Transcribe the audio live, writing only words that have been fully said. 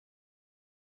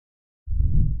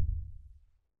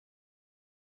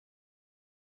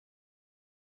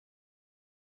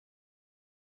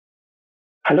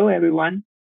Hello everyone,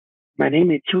 my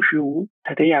name is Qiushi.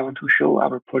 Today I want to show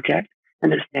our project,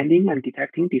 Understanding and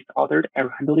Detecting Disordered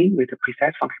Error Handling with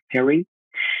Precise Function Pairing.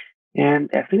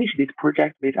 And I finished this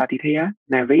project with Aditya,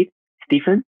 Navid,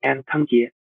 Stephen, and Kangjie.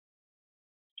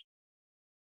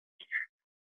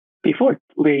 Before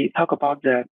we talk about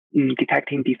the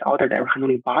detecting disordered error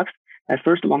handling bugs, I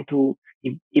first want to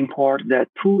import the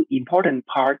two important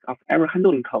parts of error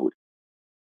handling code.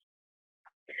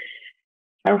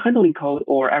 Error handling code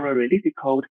or error-related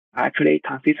code actually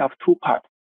consists of two parts,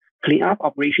 cleanup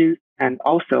operations and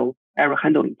also error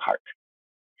handling part.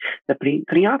 The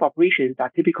cleanup operations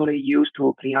are typically used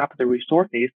to clean up the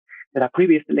resources that are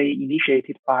previously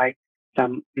initiated by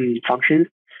some functions.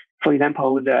 For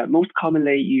example, the most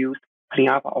commonly used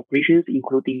cleanup operations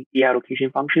including the allocation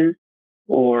functions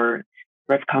or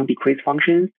refcount decrease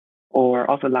functions, or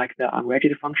also like the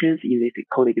unregistered functions in this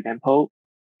code example.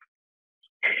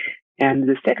 And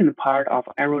the second part of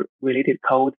error-related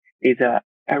code is the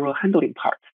error handling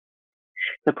part.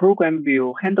 The program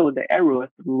will handle the errors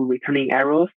through returning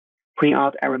errors, print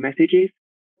out error messages,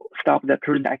 stop the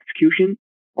current execution,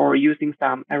 or using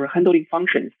some error handling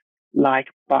functions like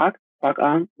bug, bug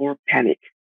on, or panic.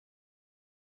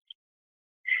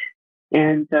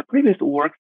 And the previous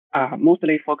work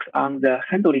mostly focus on the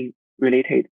handling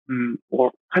related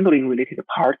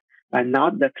part, but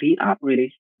not the cleanup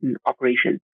related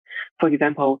operation. For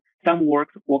example, some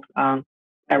works on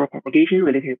error propagation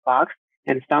related bugs,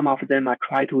 and some of them are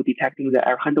trying to detecting the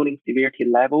error handling severity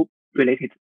level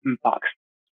related bugs.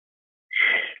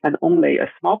 And only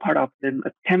a small part of them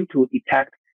attempt to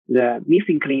detect the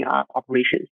missing cleanup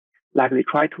operations, like they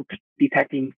try to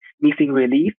detecting missing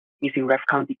release, missing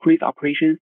refcount decrease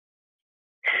operations.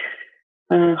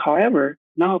 However,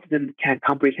 none of them can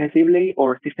comprehensively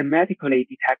or systematically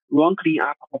detect wrong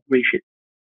cleanup operations.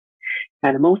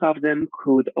 And most of them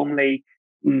could only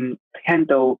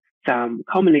handle some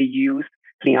commonly used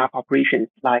cleanup operations,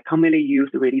 like commonly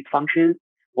used release functions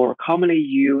or commonly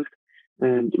used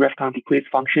refcount decrease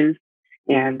functions.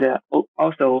 And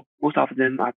also, most of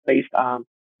them are based on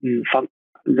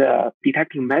the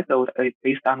detecting method is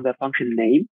based on the function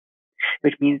name,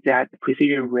 which means that the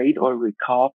precision rate or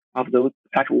recall of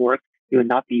such work will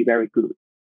not be very good.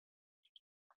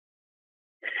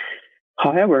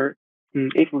 However,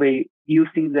 if we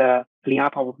using the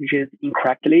cleanup operations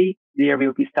incorrectly, there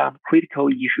will be some critical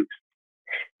issues.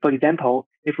 For example,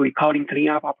 if we calling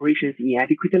cleanup operations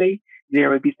inadequately, there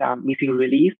will be some missing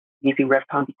release, missing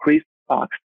refcount decrease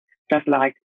bugs, just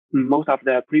like most of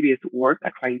the previous work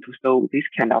are trying to solve this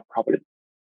kind of problem.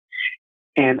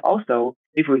 And also,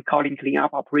 if we calling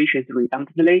cleanup operations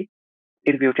redundantly,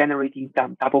 it will generating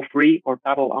some double free or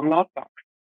double unlock bugs.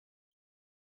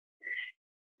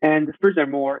 And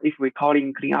furthermore, if we're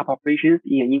calling cleanup operations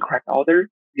in an incorrect order,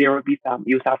 there will be some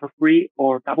you suffer free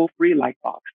or double free like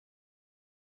bugs.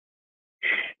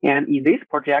 And in this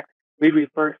project, we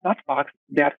refer such bugs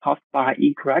that caused by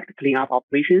incorrect cleanup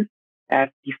operations as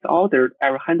disordered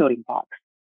error handling bugs.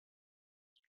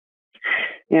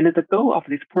 And the goal of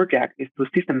this project is to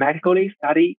systematically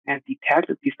study and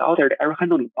detect disordered error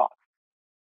handling bugs.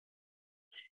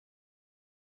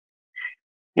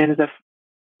 And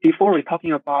before we're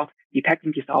talking about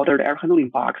detecting disordered error handling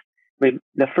bugs,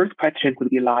 the first question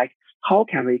could be like, how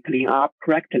can we clean up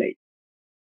correctly?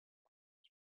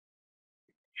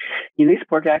 In this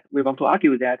project, we want to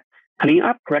argue that clean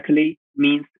up correctly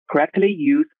means correctly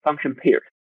use function pairs.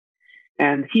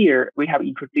 And here we have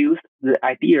introduced the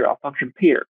idea of function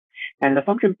pair. And the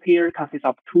function pair consists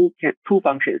of two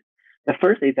functions. The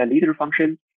first is the leader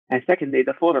function, and second is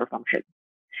the follower function.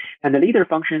 And the leader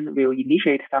function will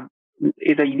initiate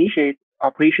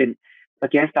operation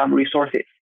against some resources.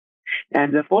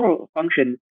 And the follower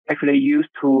function actually used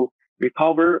to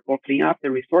recover or clean up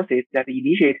the resources that are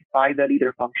initiated by the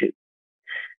leader function.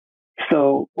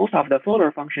 So most of the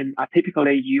follower functions are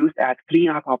typically used as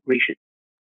cleanup operations.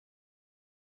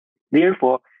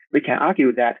 Therefore, we can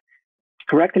argue that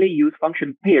correctly use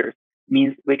function pairs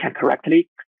means we can correctly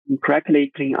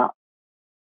clean up.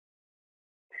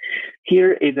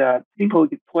 Here is a simple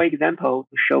toy example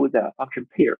to show the function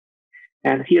pair.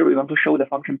 And here we want to show the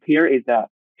function pair is the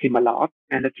temporal-rule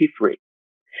and the key-free.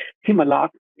 Temporal-rule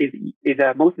is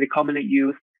a mostly commonly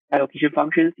used allocation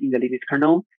functions in the Linux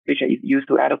kernel, which is used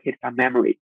to allocate some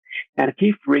memory. And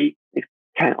key-free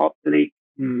can also be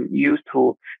used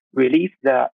to release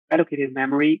the allocated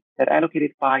memory that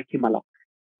allocated by temporal-rule.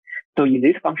 So in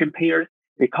this function pairs,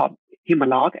 we call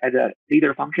temporal-rule as a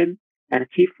leader function and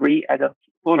key-free as a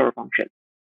follower function.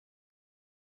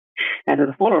 And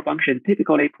the follower function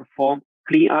typically perform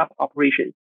cleanup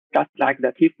operations, just like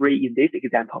the key-free in this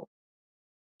example.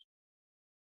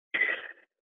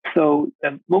 So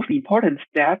the most important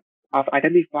step of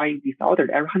identifying disordered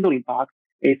error handling bugs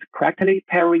is correctly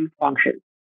pairing functions.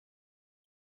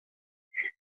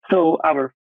 So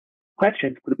our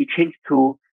questions could be changed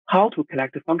to how to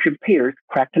collect function pairs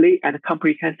correctly and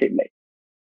comprehensively.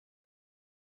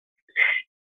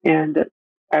 And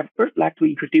I'd first like to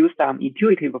introduce some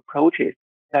intuitive approaches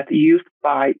that are used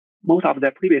by most of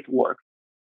the previous work.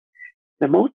 The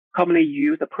most commonly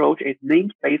used approach is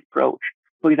namespace approach.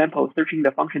 For example, searching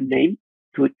the function name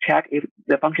to check if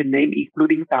the function name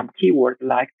including some keywords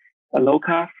like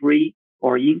alloca, free,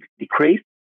 or inc, decrease.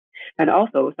 And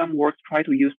also some works try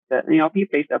to use the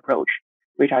NLP-based approach,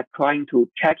 which are trying to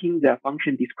checking the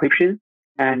function description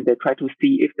and try to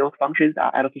see if those functions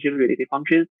are allocation-related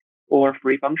functions or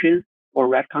free functions or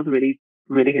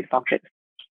refcount-related functions.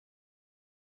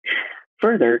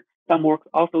 Further, some works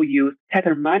also use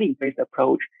pattern mining-based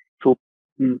approach to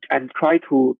and try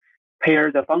to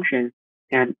pair the functions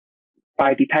and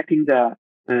by detecting the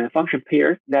function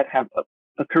pairs that have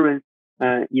occurrence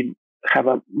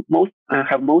most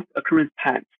occurrence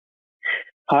times.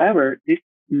 However, this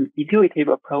intuitive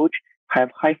approach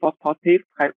have high false positive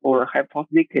or high false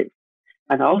negative,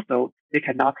 and also they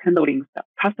cannot handling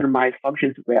customized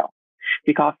functions well,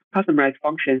 because customized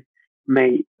functions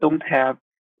don't have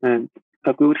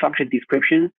a good function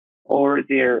description, or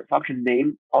their function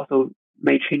name also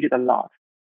may change it a lot.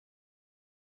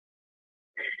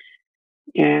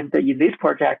 And in this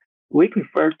project, we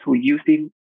prefer to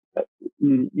using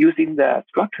the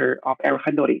structure of error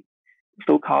handling,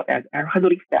 so-called as error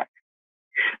handling stack.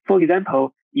 For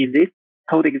example, in this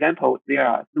code example, there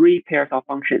are 3 pairs of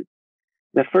functions.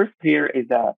 The first pair is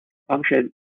the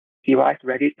function device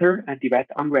register and device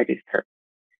unregister.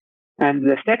 And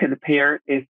the second pair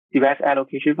is device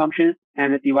allocation function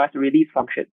and the device release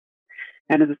function.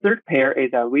 And the third pair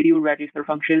is a video register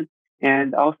function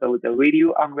and also the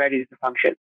video unregister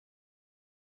function.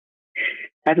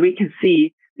 As we can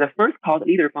see, the first called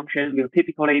leader function will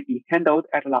typically be handled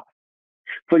at last.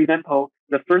 For example,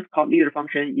 the first called leader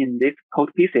function in this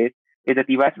code pieces is a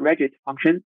device register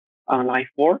function on line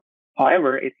 4.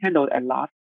 However, it's handled at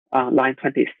last on line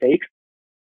 26.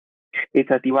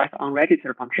 It's a device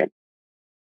unregister function.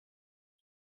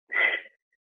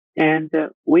 And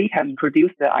we have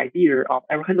introduced the idea of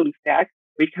error handling stack,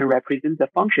 which can represent the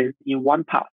functions in one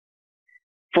path.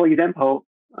 For example,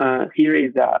 here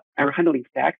is the error handling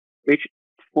stack, which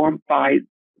formed by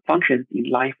functions in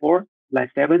line 4,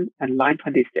 line 7, and line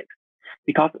 26.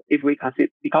 Because we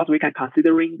can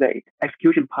considering the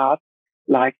execution path,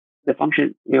 like the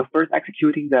function will first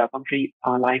executing the function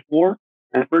on line 4,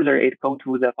 and further it go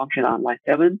to the function on line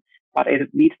 7, but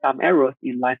it needs some errors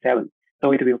in line 7.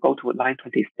 So it will go to line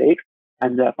 26,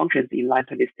 and the functions in line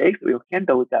 26 will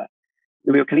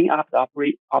clean up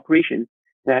the operations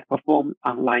that perform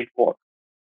on line 4.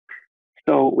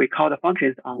 So we call the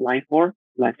functions on line 4,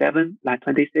 line 7, line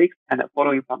 26, and the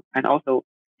also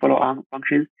follow-on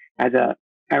functions as a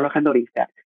error handling stack.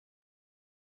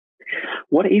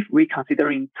 What if we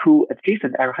considering 2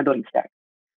 adjacent error handling stacks?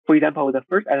 For example, the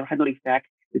first error handling stack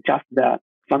is just the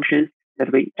functions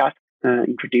that we just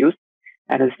introduced,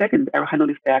 and the second error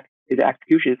handling stack is the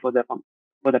execution for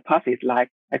the passes like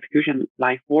execution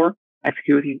line 4,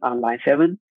 executing on line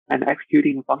 7, and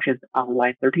executing functions on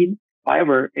line 13.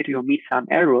 However, it will meet some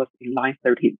errors in line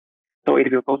 13. So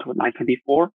it will go to line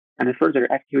 24 and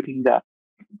further executing the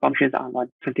functions on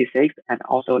line 26 and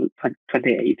also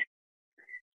 28.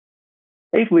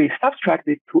 If we subtract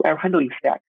these 2 error handling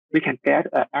stacks, we can get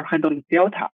an error handling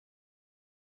delta.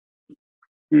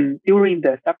 During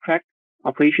the subtract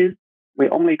operations,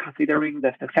 we're only considering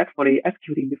the successfully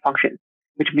executing the functions,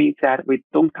 which means that we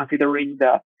don't considering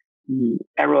the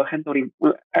error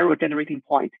generating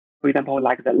point. For example,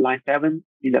 like the line 7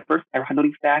 in the first error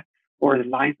handling stack or the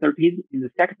line 13 in the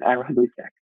second error handling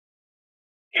stack.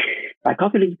 By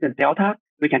calculating the delta,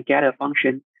 we can get a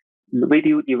function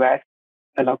video device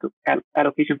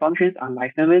allocation functions on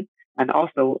line 7 and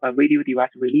also a video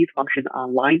device release function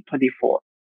on line 24.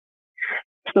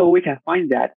 So we can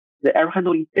find that the error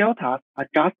handling deltas are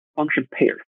just function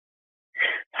pairs.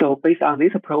 So based on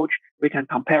this approach, we can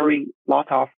comparing lots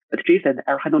of adjacent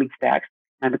error handling stacks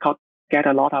and get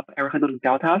a lot of error handling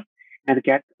deltas and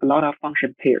get a lot of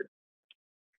function pairs.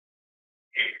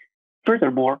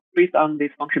 Furthermore, based on these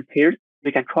function pairs,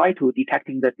 we can try to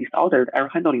detecting the disordered error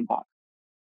handling bugs.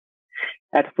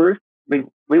 At first, we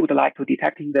would like to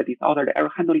detecting the disordered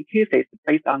error handling cases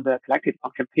based on the collected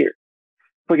function pairs.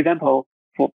 For example,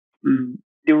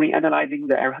 during analyzing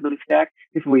the error handling stack,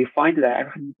 if we find the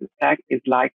error handling stack is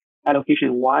like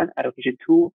allocation 1, allocation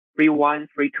 2, free 1,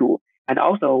 free 2, And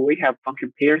also we have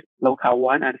function pairs, local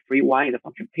 1 and free 1 is a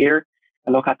function pair,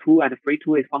 and local 2 and free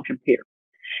 2 is function pair.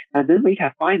 And then we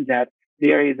can find that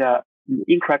there is a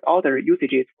incorrect order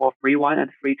usages for free 1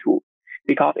 and free 2,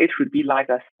 because it should be like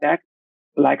a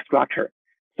stack-like structure.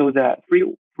 So the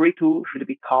free 2 should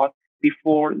be called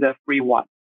before the free 1.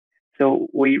 So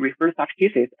we refer such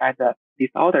cases as a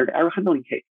disordered error handling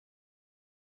case.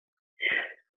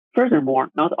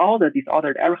 Furthermore, not all the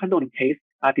disordered error handling cases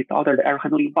are disordered error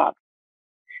handling bugs.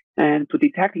 And to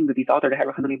detecting the disordered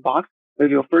error handling bugs, we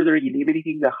will further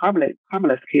eliminating the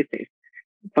harmless cases.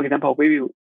 For example, we will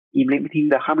eliminating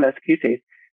the harmless cases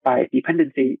by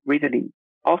dependency reasoning.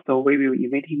 Also, we will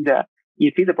eliminating the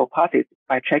infeasible passes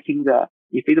by checking the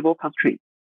infeasible constraints.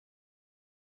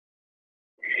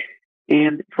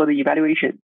 And for the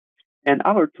evaluation, and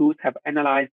our tools have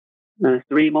analyzed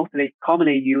 3 mostly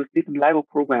commonly used system-level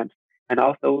programs and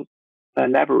also the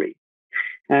library.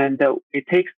 And it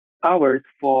takes hours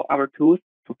for our tools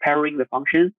to pairing the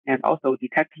functions and also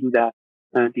detecting the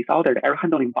disordered error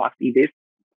handling bugs in these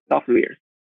softwares.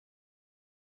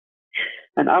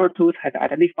 And our tools have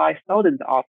identified thousands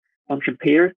of function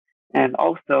pairs and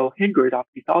also hundreds of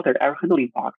disordered error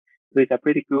handling bugs with a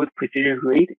pretty good precision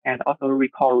rate and also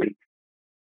recall rate.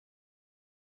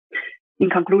 In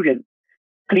conclusion,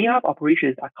 cleanup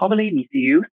operations are commonly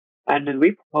misused, and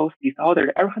we propose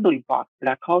disordered error handling bugs that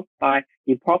are caused by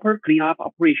improper cleanup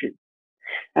operations.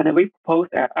 And we propose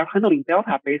an error handling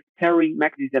delta-based pairing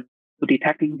mechanism to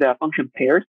detecting the function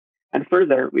pairs. And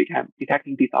further, we can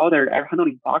detecting disordered error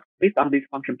handling bugs based on these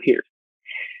function pairs.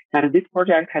 And this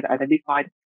project has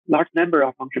identified large number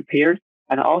of function pairs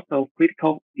and also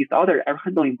critical disordered error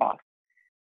handling bugs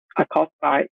are caused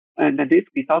by, and this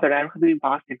disordered error handling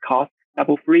bugs can cause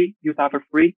double free, use buffer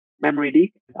free, memory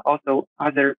leak, and also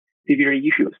other severe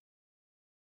issues.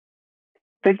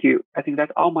 Thank you. I think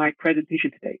that's all my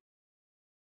presentation today.